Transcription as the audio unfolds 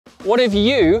What if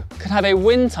you could have a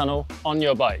wind tunnel on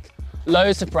your bike?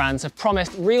 Loads of brands have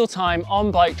promised real-time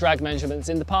on-bike drag measurements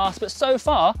in the past, but so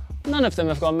far, none of them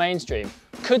have gone mainstream.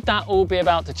 Could that all be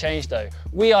about to change though?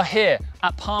 We are here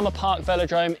at Palmer Park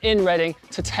Velodrome in Reading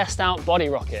to test out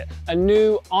BodyRocket, a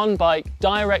new on-bike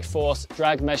direct force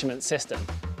drag measurement system.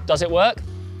 Does it work?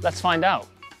 Let's find out.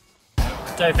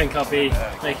 I don't think I'll be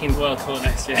making world tour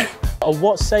next year. A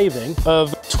watt saving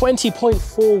of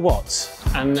 20.4 watts.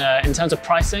 And in terms of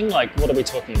pricing, like what are we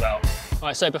talking about? All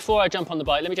right, so before I jump on the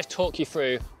bike, let me just talk you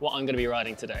through what I'm going to be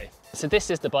riding today. So this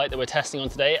is the bike that we're testing on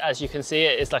today. As you can see,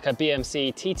 it is like a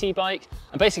BMC TT bike.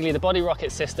 And basically the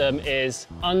BodyRocket system is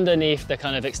underneath the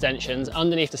kind of extensions,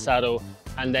 underneath the saddle,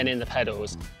 and then in the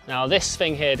pedals. Now this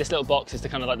thing here, this little box is the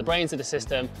kind of like the brains of the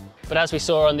system. But as we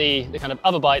saw on the kind of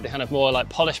other bike, the kind of more like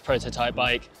polished prototype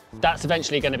bike, that's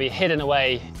eventually going to be hidden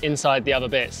away inside the other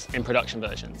bits in production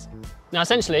versions. Now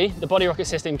essentially, the BodyRocket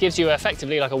system gives you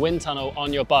effectively like a wind tunnel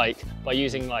on your bike by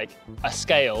using like a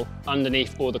scale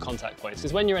underneath all the contact points.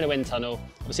 Because when you're in a wind tunnel,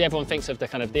 obviously everyone thinks of the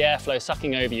kind of the airflow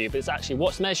sucking over you, but it's actually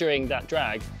what's measuring that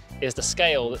drag is the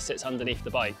scale that sits underneath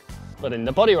the bike. But in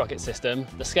the BodyRocket system,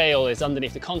 the scale is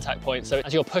underneath the contact point. So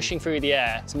as you're pushing through the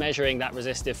air, it's measuring that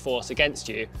resistive force against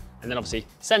you, and then obviously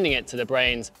sending it to the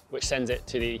brains, which sends it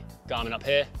to the Garmin up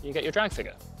here, you get your drag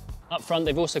figure. Up front,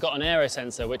 they've also got an aero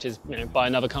sensor, which is by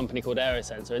another company called Aero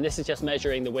Sensor, and this is just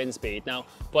measuring the wind speed. Now,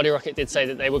 BodyRocket did say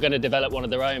that they were going to develop one of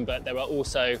their own, but there are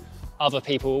also other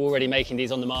people already making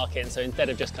these on the market, and so instead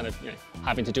of just kind of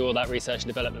having to do all that research and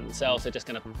development themselves, they're just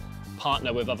going to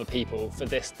partner with other people for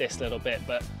this little bit.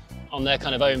 But on their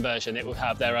kind of own version, it will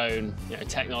have their own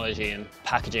technology and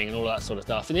packaging and all that sort of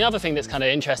stuff. And the other thing that's kind of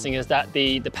interesting is that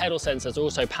the pedal sensors are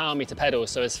also power meter pedals.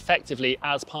 So as effectively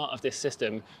as part of this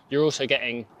system, you're also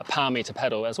getting a power meter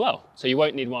pedal as well. So you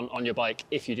won't need one on your bike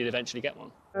if you did eventually get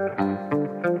one.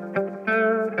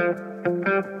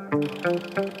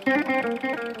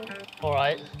 All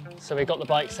right, so we've got the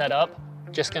bike set up.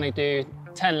 Just going to do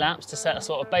 10 laps to set a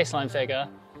sort of baseline figure,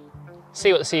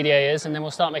 see what the CDA is, and then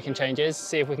we'll start making changes,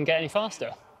 see if we can get any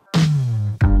faster.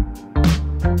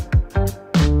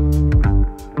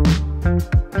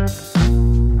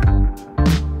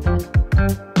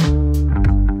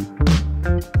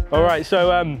 All right,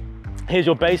 so here's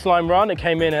your baseline run. It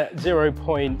came in at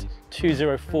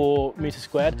 0.204 meters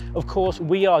squared. Of course,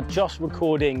 we are just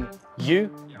recording you,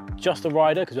 just the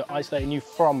rider, because we're isolating you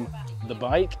from the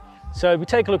bike. So if we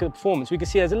take a look at the performance, we can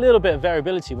see there's a little bit of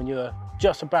variability when you're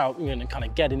just about kind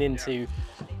of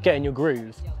getting your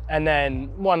groove. And then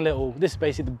this is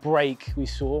basically the break we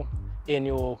saw in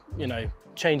your,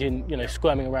 changing,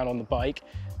 squirming around on the bike.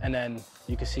 And then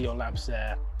you can see your laps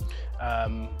there.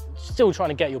 Still trying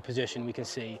to get your position, we can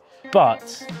see.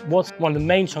 But what's one of the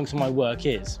main chunks of my work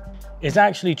is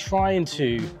actually trying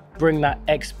to bring that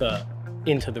expert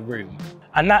into the room.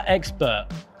 And that expert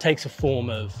takes a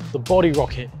form of the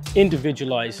BodyRocket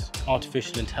Individualized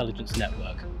Artificial Intelligence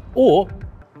Network, or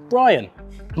Brian.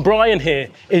 Brian here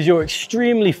is your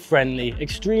extremely friendly,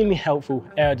 extremely helpful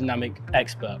aerodynamic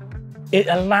expert. It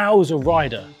allows a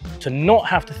rider to not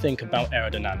have to think about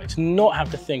aerodynamics, not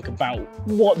have to think about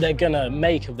what they're gonna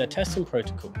make of their testing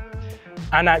protocol,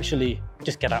 and actually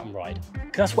just get out and ride.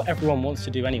 Because that's what everyone wants to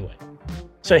do anyway.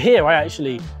 So here I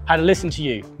actually had a listen to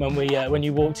you when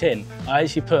you walked in. I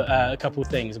actually put a couple of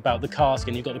things about the cask,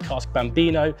 and you've got the cask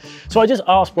Bambino. So I just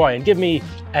asked Brian, give me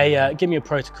a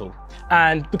protocol.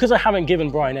 And because I haven't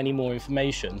given Brian any more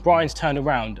information, Brian's turned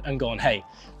around and gone, hey,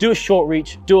 do a short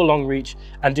reach, do a long reach,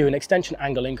 and do an extension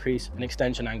angle increase, an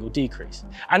extension angle decrease.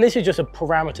 And this is just a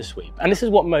parameter sweep. And this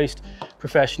is what most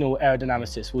professional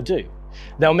aerodynamicists will do.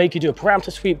 They'll make you do a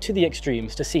parameter sweep to the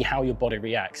extremes to see how your body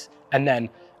reacts, and then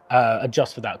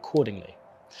adjust for that accordingly.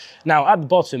 Now at the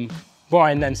bottom,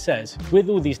 Brian then says, with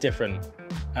all these different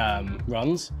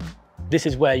runs, this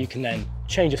is where you can then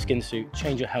change your skin suit,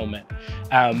 change your helmet,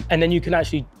 and then you can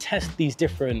actually test these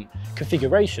different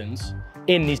configurations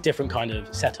in these different kind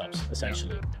of setups,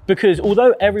 essentially. Because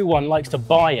although everyone likes to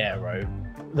buy aero,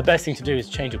 the best thing to do is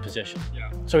change your position.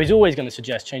 Yeah. So he's always going to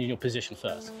suggest changing your position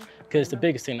first, because it's the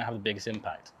biggest thing that has the biggest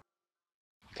impact.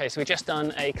 Okay, so we've just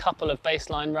done a couple of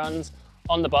baseline runs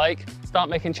on the bike. Start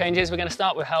making changes. We're going to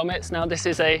start with helmets. Now this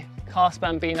is a Cask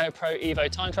Bambino Pro Evo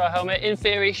time trial helmet. In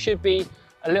theory should be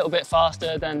a little bit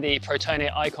faster than the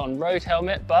Protonia Icon Road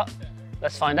helmet, but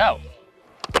let's find out.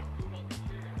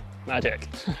 Magic.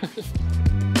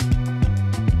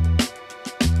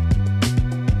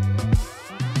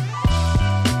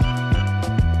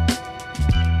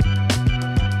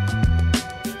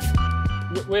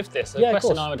 with this, the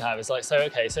question I would have is like, so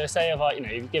okay, so say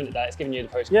if you've given it that, it's given you the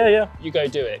protocol. Yeah. You go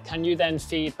do it. Can you then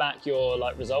feed back your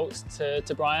like results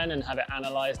to Brian and have it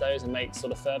analyze those and make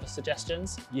sort of further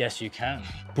suggestions? Yes, you can.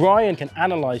 Brian can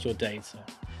analyze your data,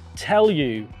 tell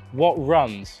you what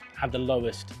runs have the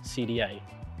lowest CDA,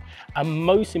 and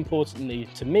most importantly,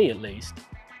 to me at least,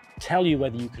 tell you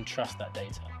whether you can trust that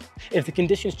data. If the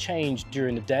conditions change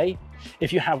during the day,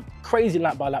 if you have crazy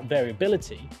lap by lap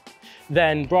variability,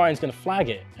 then Brian's going to flag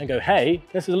it and go, hey,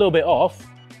 this is a little bit off.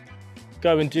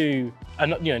 Go and go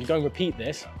and repeat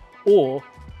this, or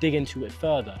dig into it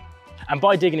further. And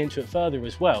by digging into it further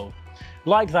as well,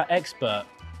 like that expert,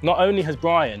 not only has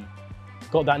Brian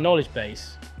got that knowledge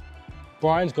base,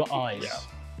 Brian's got eyes. Yeah.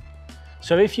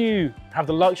 So if you have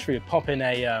the luxury of popping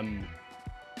the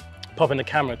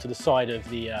camera to the side of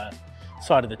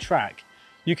the track,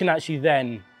 you can actually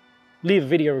then leave a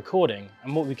video recording,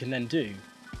 and what we can then do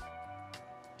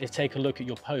is take a look at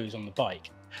your pose on the bike.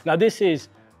 Now this is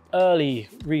early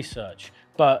research,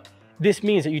 but this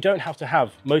means that you don't have to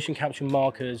have motion capture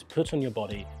markers put on your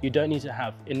body. You don't need to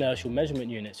have inertial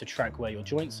measurement units to track where your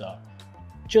joints are.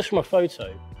 Just from a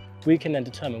photo, we can then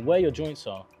determine where your joints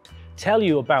are, tell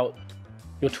you about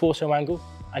your torso angle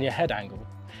and your head angle,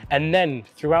 and then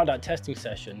throughout that testing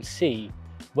session, see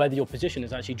whether your position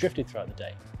has actually drifted throughout the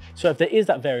day. So if there is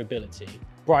that variability,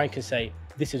 Brian can say,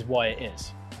 this is why it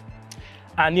is.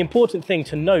 And the important thing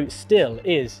to note still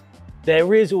is,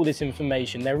 there is all this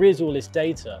information, there is all this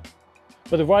data,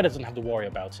 but the rider doesn't have to worry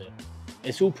about it.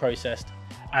 It's all processed,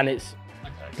 and it's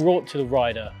brought to the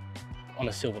rider on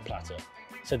a silver platter.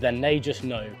 So then they just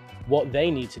know what they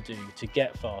need to do to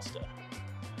get faster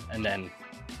and then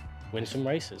win some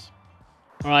races.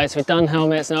 All right, so we've done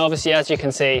helmets. Now, obviously, as you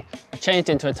can see, I've changed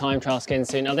into a time trial skin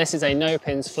suit. Now, this is a no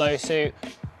pins flow suit.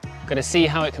 Going to see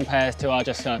how it compares to our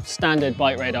just kind of standard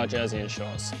BikeRadar jersey and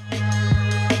shorts.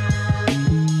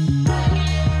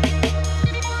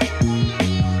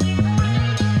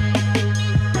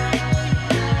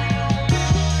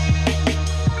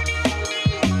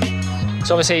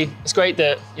 So obviously, it's great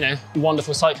that,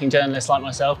 wonderful cycling journalists like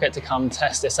myself get to come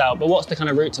test this out, but what's the kind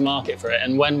of route to market for it,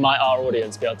 and when might our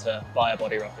audience be able to buy a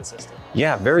BodyRocket system?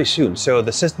 Yeah, very soon. So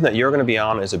the system that you're going to be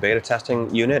on is a beta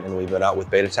testing unit, and we've been out with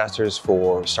beta testers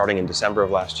for starting in December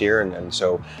of last year, and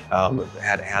so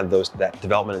had that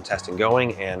development and testing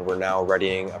going, and we're now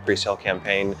readying a pre-sale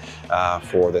campaign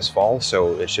for this fall.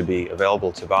 So it should be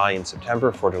available to buy in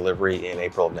September for delivery in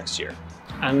April of next year.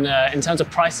 And in terms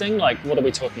of pricing, like what are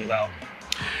we talking about?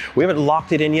 We haven't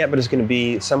locked it in yet, but it's going to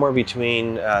be somewhere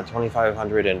between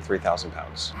 2,500 and 3,000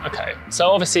 pounds. Okay,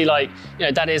 so obviously,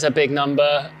 that is a big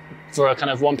number for a kind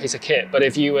of one piece of kit. But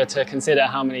if you were to consider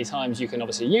how many times you can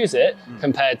obviously use it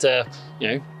compared to,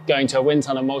 going to a wind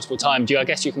tunnel multiple times, I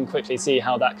guess you can quickly see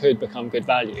how that could become good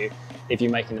value if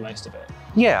you're making the most of it.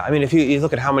 Yeah, I mean, if you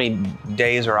look at how many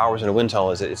days or hours in a wind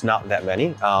tunnel, it's not that many.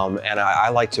 And I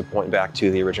like to point back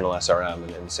to the original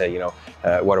SRM and say,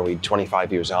 what are we,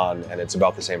 25 years on, and it's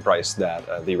about the same price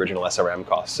that the original SRM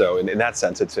cost. So in that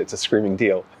sense, it's a screaming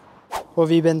deal. What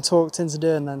have you been talked into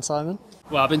doing then, Simon?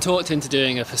 Well, I've been talked into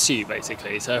doing a pursuit,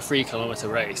 basically, so a 3-kilometer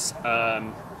race.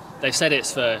 They've said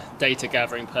it's for data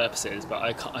gathering purposes, but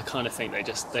I kind of think they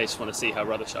just want to see how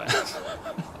rubbish I am.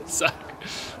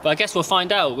 But I guess we'll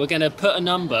find out. We're going to put a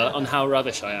number on how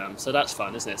rubbish I am, so that's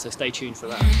fun, isn't it? So stay tuned for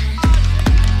that.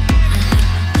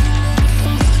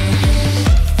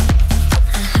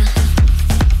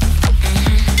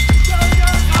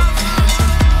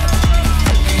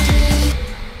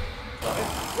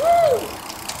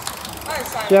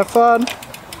 You have fun?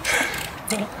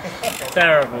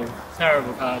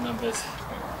 Terrible power numbers.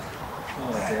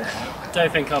 Oh dear.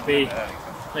 Don't think I'll be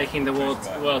making the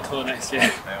world tour next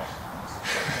year.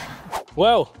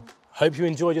 Well, hope you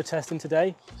enjoyed your testing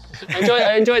today.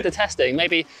 I enjoyed the testing.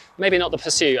 Maybe not the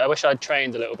pursuit. I wish I'd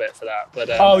trained a little bit for that. But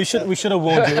we should have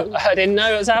warned you. I didn't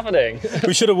know it was happening.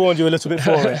 We should have warned you a little bit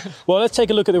for it. Well, let's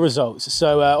take a look at the results.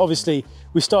 So obviously,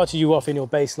 we started you off in your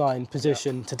baseline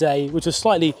position today, which was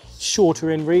slightly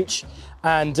shorter in reach.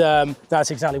 And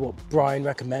that's exactly what Brian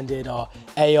recommended, our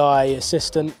AI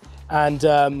assistant.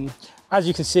 And as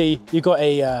you can see, you got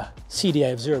a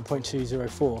CDA of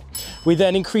 0.204. We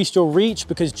then increased your reach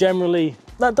because generally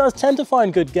that does tend to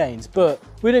find good gains, but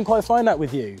we didn't quite find that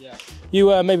with you. Yeah.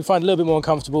 You maybe find it a little bit more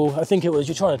uncomfortable. I think it was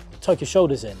you're trying to tuck your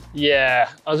shoulders in. Yeah,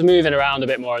 I was moving around a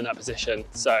bit more in that position.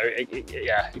 So it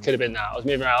could have been that. I was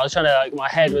moving around. I was trying to, my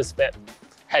head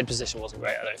position wasn't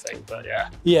great, I don't think, but yeah.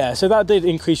 Yeah, so that did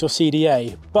increase your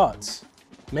CDA, but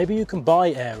maybe you can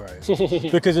buy Aero.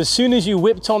 Because as soon as you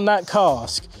whipped on that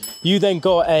cask, you then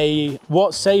got a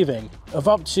watt saving of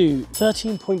up to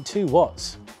 13.2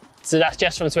 watts. So that's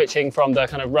just from switching from the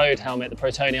kind of road helmet, the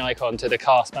Protoni Icon, to the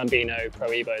Cast Bambino Pro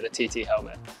Evo, the TT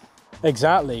helmet.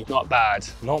 Exactly. Not bad.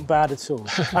 Not bad at all.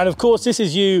 And of course, this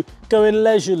is you going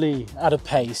leisurely at a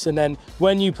pace. And then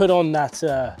when you put on that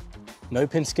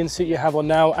no-pin skin suit you have on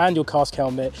now and your Cast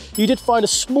helmet, you did find a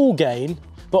small gain,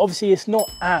 but obviously it's not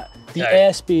at the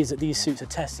air speeds that these suits are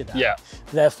tested at. Yeah.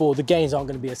 Therefore, the gains aren't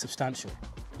going to be as substantial.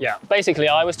 Yeah, basically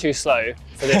I was too slow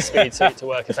for this speed suit to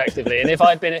work effectively.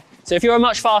 And so if you're a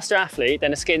much faster athlete,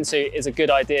 then a skin suit is a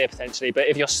good idea potentially. But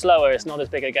if you're slower, it's not as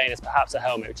big a gain as perhaps a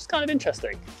helmet, which is kind of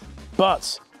interesting.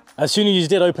 But as soon as you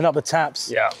did open up the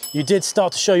taps, you did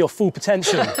start to show your full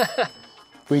potential.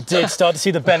 We did start to see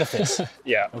the benefits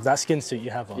of that skin suit you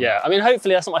have on. Yeah, I mean,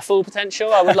 hopefully that's not my full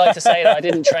potential. I would like to say that I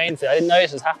didn't train for it. I didn't know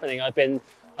this was happening. I've been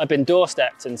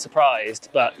doorstepped and surprised,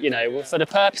 but you know, for the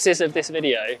purposes of this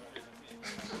video,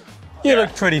 you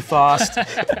look pretty fast.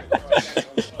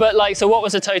 But like, so what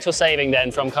was the total saving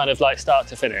then from kind of like start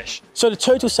to finish? So the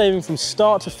total saving from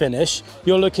start to finish,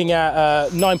 you're looking at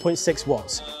 9.6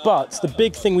 watts. But the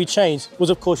big thing we changed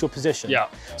was of course your position. Yeah.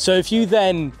 So if you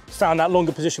then found that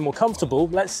longer position more comfortable,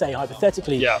 let's say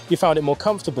hypothetically, you found it more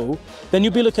comfortable, then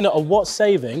you'd be looking at a watt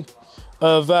saving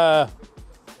of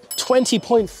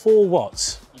 20.4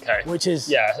 watts. Okay. Which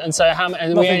is and so how many?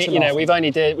 And we only, you know, we've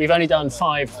only done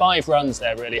five runs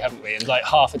there, really, haven't we? And like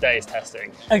half a day's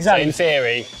testing. Exactly. So in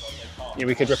theory, you know,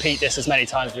 we could repeat this as many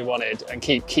times as we wanted and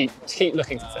keep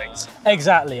looking for things.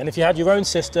 Exactly. And if you had your own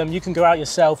system, you can go out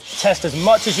yourself, test as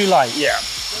much as you like. Yeah.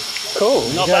 Cool.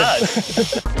 Not bad.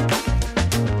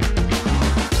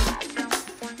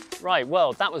 Right.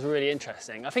 Well, that was really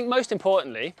interesting. I think most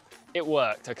importantly, it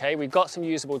worked, okay? We got some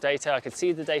usable data. I could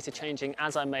see the data changing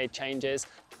as I made changes.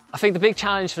 I think the big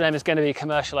challenge for them is going to be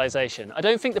commercialization. I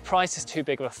don't think the price is too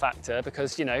big of a factor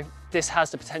because, you know, this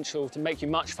has the potential to make you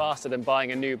much faster than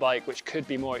buying a new bike, which could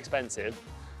be more expensive.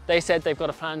 They said they've got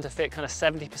a plan to fit kind of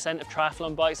 70% of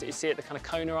triathlon bikes that you see at the kind of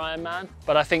Kona Ironman.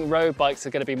 But I think road bikes are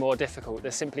going to be more difficult.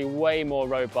 There's simply way more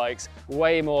road bikes,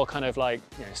 way more kind of like,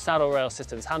 you know, saddle rail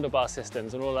systems, handlebar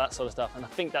systems and all that sort of stuff. And I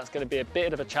think that's going to be a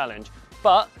bit of a challenge.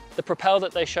 But the Propel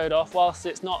that they showed off, whilst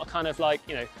it's not a kind of like,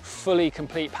 you know, fully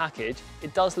complete package,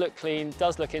 it does look clean,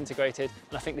 does look integrated,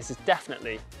 and I think this is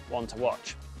definitely one to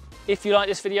watch. If you like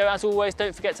this video, as always,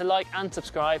 don't forget to like and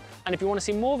subscribe. And if you want to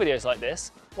see more videos like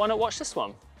this, why not watch this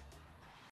one?